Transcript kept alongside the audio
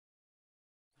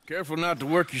Careful not to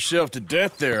work yourself to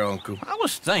death there, Uncle. I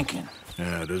was thinking.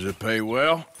 Yeah, does it pay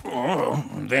well? Oh,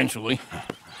 eventually.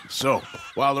 So,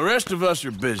 while the rest of us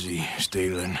are busy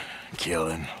stealing,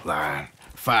 killing, lying,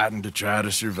 fighting to try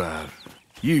to survive,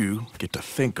 you get to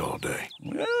think all day.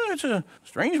 Well, it's a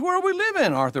strange world we live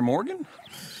in, Arthur Morgan.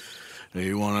 Do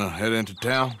you want to head into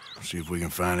town? See if we can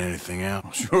find anything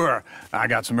out? Sure. I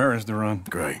got some errands to run.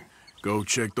 Great. Go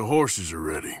check the horses are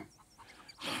ready.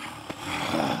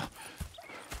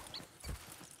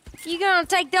 You gonna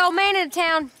take the old man into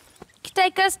town? You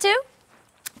take us too?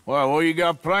 Well, what you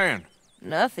got planned?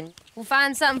 Nothing. We'll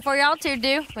find something for y'all to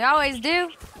do. We always do.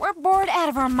 We're bored out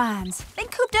of our minds. Been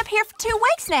cooped up here for 2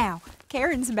 weeks now.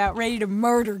 Karen's about ready to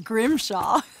murder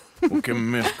Grimshaw. Well,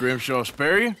 can Miss Grimshaw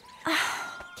spare you?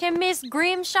 Can Miss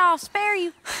Grimshaw spare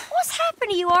you? What's happened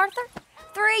to you, Arthur?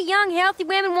 3 young, healthy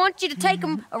women want you to take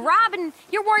them a robbing.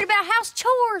 You're worried about house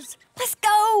chores. Let's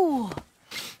go.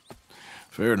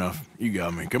 Fair enough. You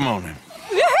got me. Come on then.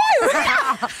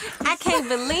 I can't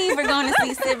believe we're going to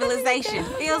see civilization.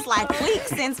 Feels like weeks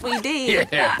since we did.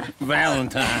 Yeah,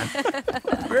 Valentine.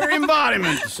 Very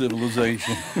embodiment of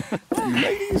civilization.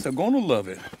 Ladies are gonna love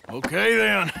it. Okay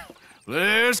then.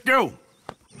 Let's go.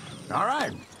 All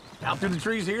right. Out through the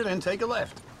trees here, then take a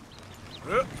left.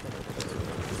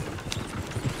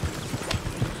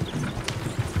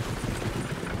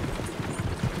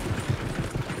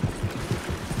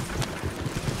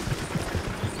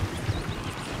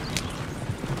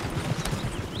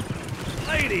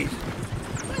 Ladies,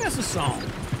 sing us a song.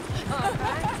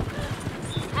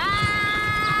 I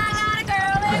got a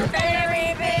girl in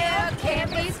Mary-Beth.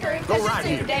 Can't be screwed Go 'cause right she's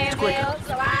here. too damn It's quicker. built.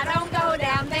 So I don't go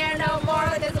down there no more.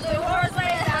 There's a blue horse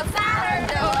waiting outside her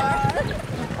door.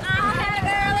 I had a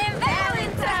girl in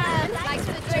Valentine. Likes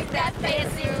to drink that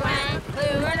fancy wine.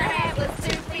 Blue in her hat was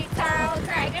 2 feet tall.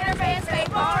 Cracking her best paid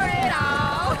for it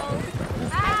all.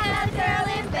 I had a girl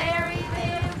in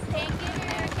Mary-Beth. Can't get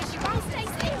her 'cause she won't stay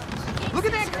still. She keeps Look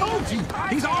at that it coach. real.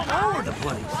 He's all over the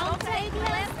place. Won't take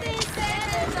less than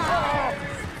 $7.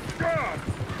 God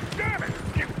damn it!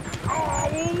 Oh,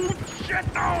 shit,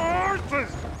 the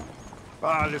horses!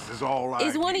 Ah, this is all right.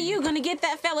 Is one of you going to get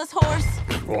that fella's horse?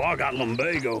 Well, I got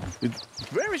lumbago. It's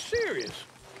very serious.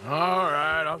 All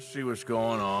right, I'll see what's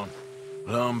going on.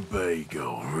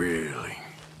 Lumbago, really?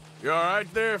 You all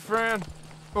right there, friend?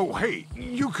 Oh, hey,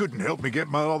 you couldn't help me get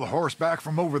my other horse back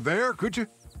from over there, could you?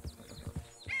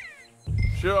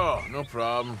 Sure, no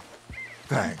problem.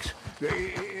 Thanks.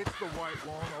 It's the white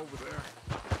one over there.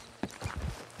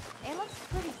 It looks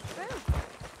pretty smooth.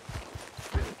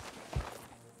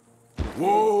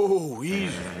 Whoa,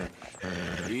 easy.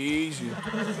 Easy.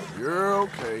 You're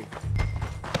okay.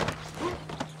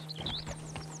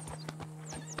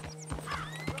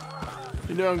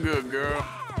 You done good, girl.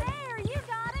 There, you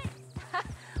got it.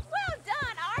 Well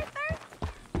done, Arthur.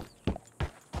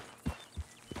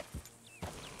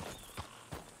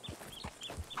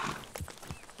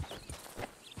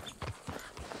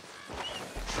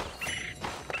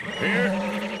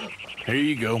 Here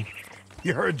you go.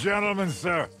 You're a gentleman,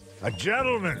 sir. A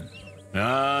gentleman.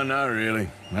 No, not really.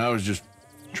 I was just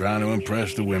trying to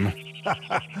impress the women.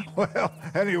 Well,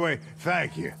 anyway,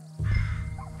 thank you.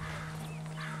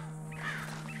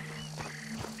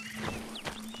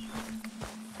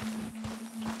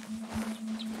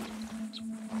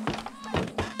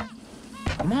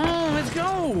 Come on, let's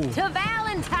go. To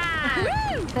Valentine!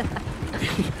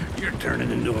 You're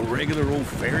turning into a regular old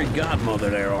fairy godmother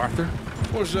there, Arthur.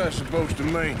 What's that supposed to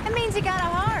mean? It means you got a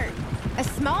heart. A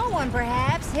small one,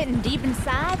 perhaps, hidden deep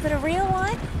inside, but a real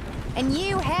one. And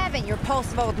you haven't, you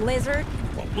repulsive old lizard.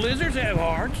 Well, lizards have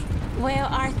hearts. Well,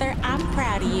 Arthur, I'm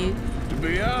proud of you. To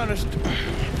be honest,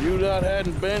 if you lot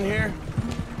hadn't been here,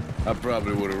 I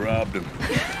probably would have robbed him.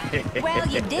 Well,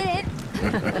 you did it.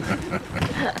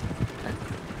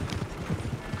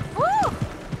 Woo!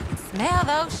 Smell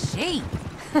those sheep.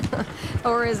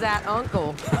 Or is that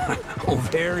Uncle? Oh,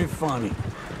 very funny.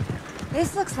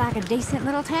 This looks like a decent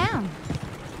little town.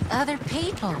 Other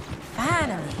people,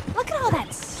 finally. Look at all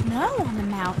that snow on the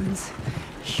mountains.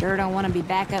 Sure don't want to be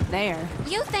back up there.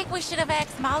 You think we should have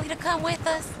asked Molly to come with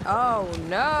us? Oh,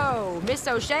 no. Miss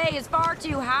O'Shea is far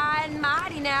too high and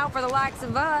mighty now for the likes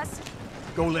of us.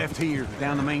 Go left here,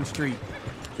 down the main street.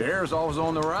 Sheriff's always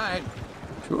on the right.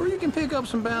 Sure you can pick up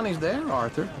some bounties there,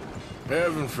 Arthur.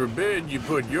 Heaven forbid you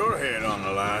put your head on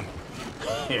the line.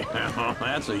 Yeah,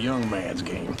 that's a young man's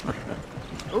game.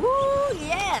 Ooh,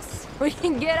 yes. We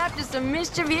can get up to some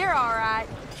mischief here, all right.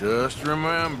 Just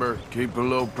remember, keep a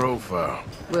low profile.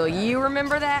 Will you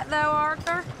remember that, though,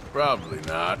 Arthur? Probably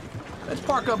not. Let's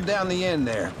park up down the end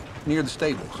there, near the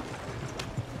stables.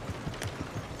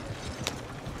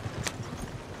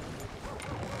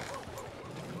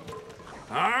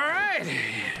 right.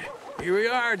 Here we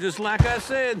are, just like I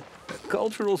said. The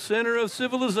cultural center of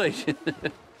civilization.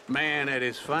 Man at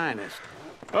his finest.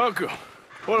 Uncle,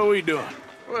 what are we doing?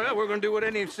 Well, we're gonna do what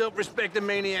any self-respecting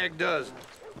maniac does.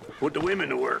 Put the women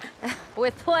to work.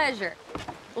 With pleasure.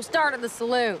 We'll start at the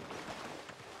saloon.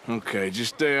 Okay,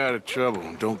 just stay out of trouble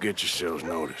and don't get yourselves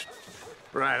noticed.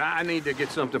 Right, I need to get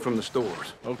something from the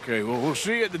stores. Okay, well, we'll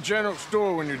see you at the general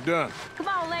store when you're done. Come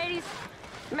on, ladies.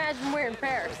 Imagine we're in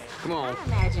Paris. Come on. I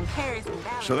imagine Paris and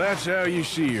Valentine. So that's how you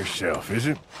see yourself, is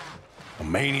it? A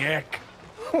maniac?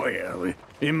 Well,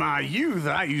 in my youth,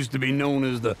 I used to be known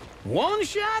as the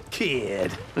one-shot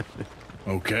kid.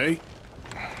 Okay.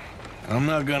 I'm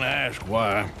not gonna ask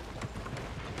why.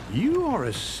 You are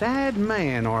a sad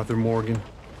man, Arthur Morgan.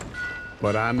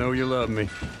 But I know you love me.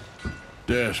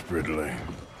 Desperately.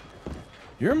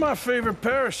 You're my favorite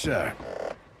parasite.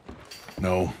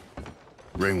 No.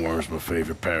 Ringworm's my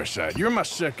favorite parasite. You're my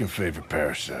second favorite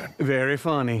parasite. Very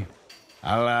funny.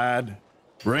 I lied.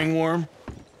 Ringworm,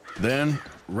 then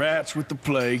rats with the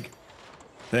plague,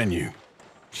 then you.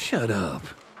 Shut up.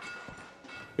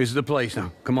 This is the place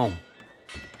now. Come on.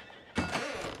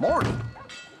 Morgan.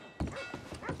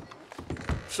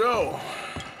 So,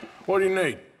 what do you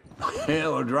need?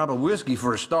 Hell, a drop of whiskey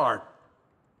for a start.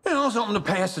 You know, something to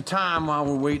pass the time while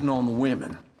we're waiting on the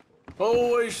women.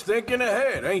 Always thinking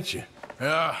ahead, ain't you?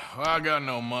 Yeah, well, I got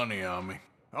no money on me.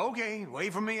 Okay,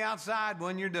 wait for me outside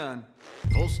when you're done.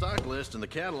 Full stock list in the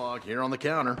catalog here on the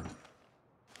counter.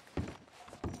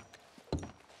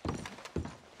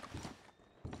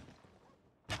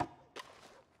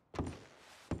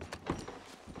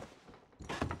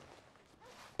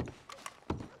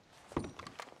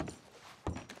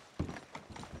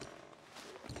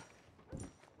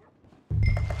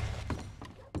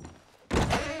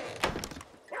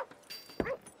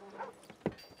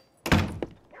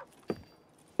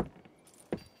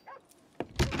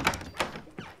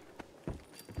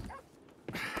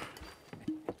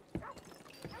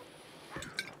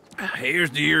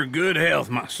 Here's to your good health,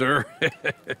 my sir.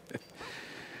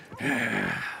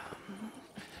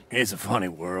 It's a funny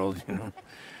world, you know.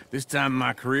 This time in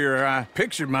my career, I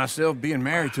pictured myself being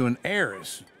married to an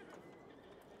heiress.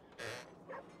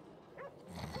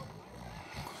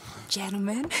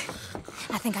 Gentlemen,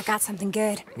 I think I got something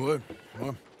good. What?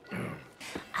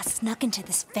 I snuck into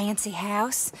this fancy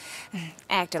house.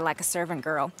 Acted like a servant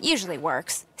girl. Usually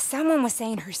works. Someone was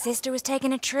saying her sister was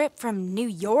taking a trip from New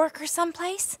York or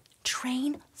someplace.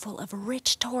 Train full of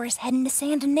rich tourists heading to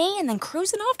Saint Denis and then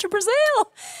cruising off to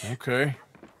Brazil. Okay.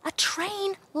 A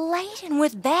train laden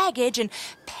with baggage and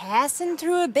passing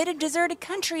through a bit of deserted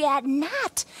country at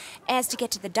night as to get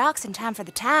to the docks in time for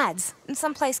the tides in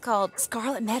some place called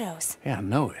Scarlet Meadows. Yeah, I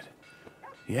know it.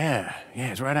 Yeah,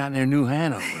 it's right out near New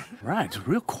Hanover. Right, it's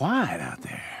real quiet out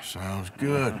there. Sounds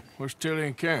good. Where's Tilly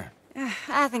and Karen?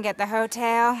 I think at the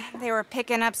hotel. They were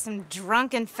picking up some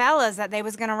drunken fellas that they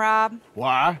was gonna rob.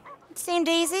 Why? It seemed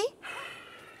easy.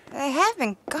 They have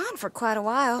been gone for quite a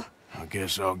while. I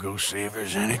guess I'll go see if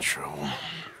there's any trouble.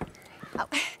 Oh,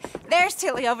 there's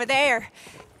Tilly over there.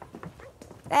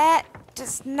 That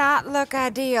does not look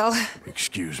ideal.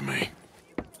 Excuse me.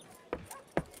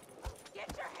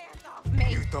 Get your hands off me.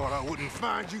 You thought I wouldn't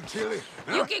find you, Tilly?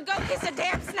 Huh? You can go kiss a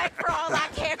damn snake for all I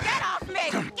care. Get off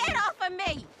me. Get off of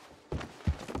me.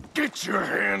 Get your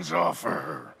hands off of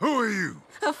her. Who are you?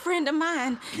 A friend of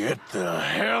mine. Get the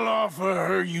hell off of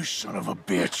her, you son of a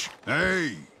bitch.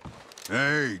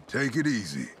 Hey, take it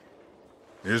easy.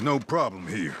 There's no problem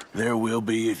here. There will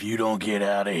be if you don't get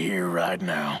out of here right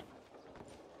now.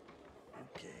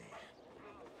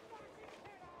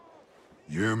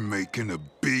 You're making a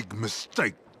big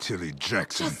mistake, Tilly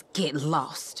Jackson. Just get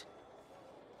lost.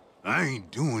 I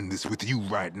ain't doing this with you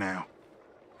right now.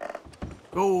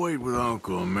 Go wait with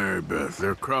Uncle and Mary-Beth.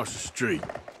 They're across the street.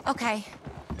 Okay.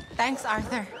 Thanks,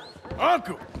 Arthur.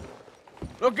 Uncle!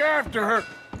 Look after her.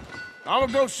 I'm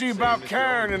gonna go see about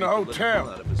Karen in the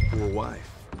hotel. Out of his poor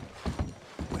wife.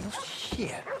 Well,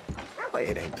 shit. Well,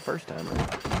 it ain't the first time around.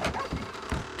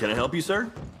 Can I help you,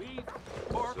 sir?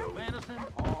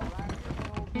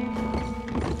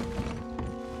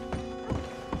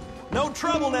 No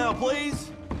trouble now, please.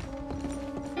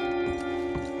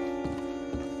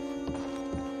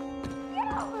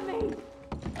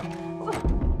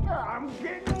 I'm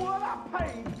getting what I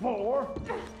paid for.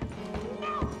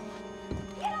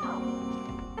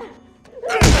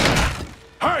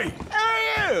 Hey!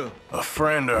 Hey, you! A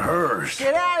friend of hers.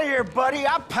 Get out of here, buddy.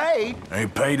 I paid.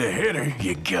 Ain't paid to hit her,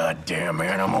 you goddamn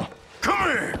animal. Come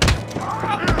here!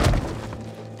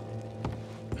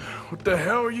 What the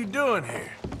hell are you doing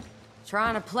here?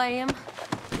 Trying to play him.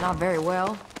 Not very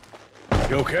well.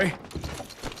 You okay?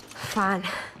 fine.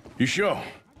 You sure?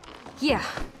 Yeah.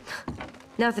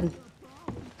 Nothing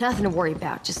to worry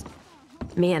about, just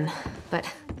men.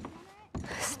 But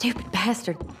stupid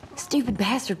bastard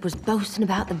was boasting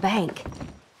about the bank.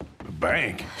 The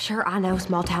bank? Sure, I know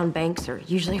small town banks are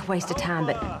usually a waste of time,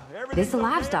 but this is a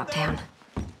livestock town.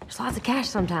 There's lots of cash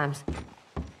sometimes.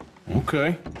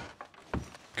 Okay.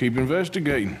 Keep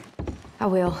investigating. I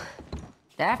will.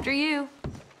 After you.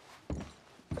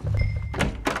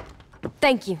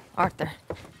 Thank you, Arthur.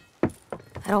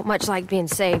 I don't much like being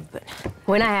saved, but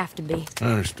when I have to be. I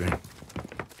understand.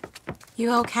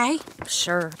 You okay?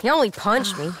 Sure. He only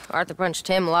punched me. Arthur punched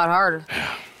him a lot harder.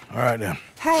 All right, then.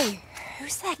 Hey,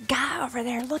 who's that guy over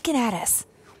there looking at us?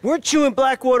 Weren't you in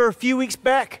Blackwater a few weeks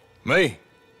back? Me?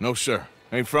 No, sir.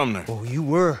 Ain't from there. Oh, you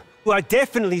were. Well, I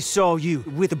definitely saw you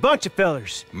with a bunch of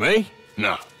fellers. Me?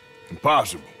 No.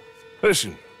 Impossible.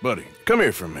 Listen, buddy, come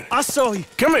here for a minute. I saw you.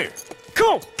 Come here.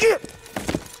 Come on, get!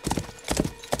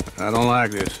 I don't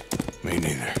like this. Me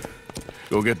neither.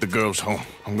 Go get the girls home.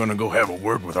 I'm gonna go have a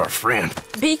word with our friend.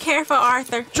 Be careful,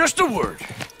 Arthur. Just a word.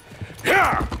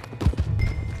 Yeah!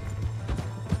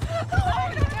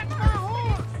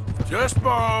 Just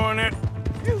borrowing it.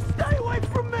 You stay away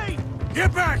from me!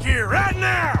 Get back here, right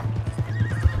now!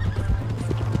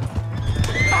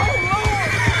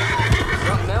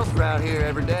 Something else around here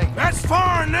every day. That's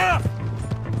far enough!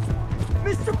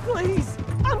 Mister, please!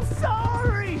 I'm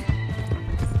sorry!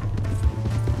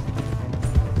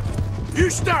 You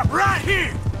stop right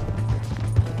here!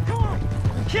 Come on!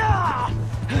 Yeah!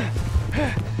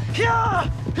 Yeah!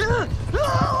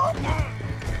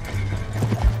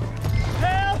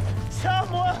 Help!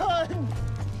 Someone!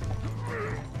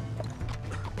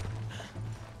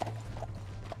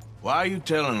 Why are you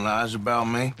telling lies about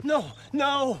me? No.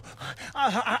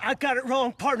 I got it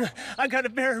wrong, partner. I got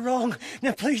it very wrong.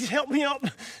 Now please help me up.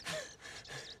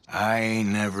 I ain't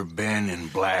never been in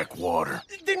Blackwater.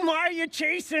 Then why are you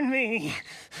chasing me?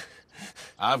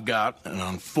 I've got an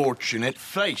unfortunate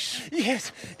face.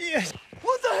 Yes.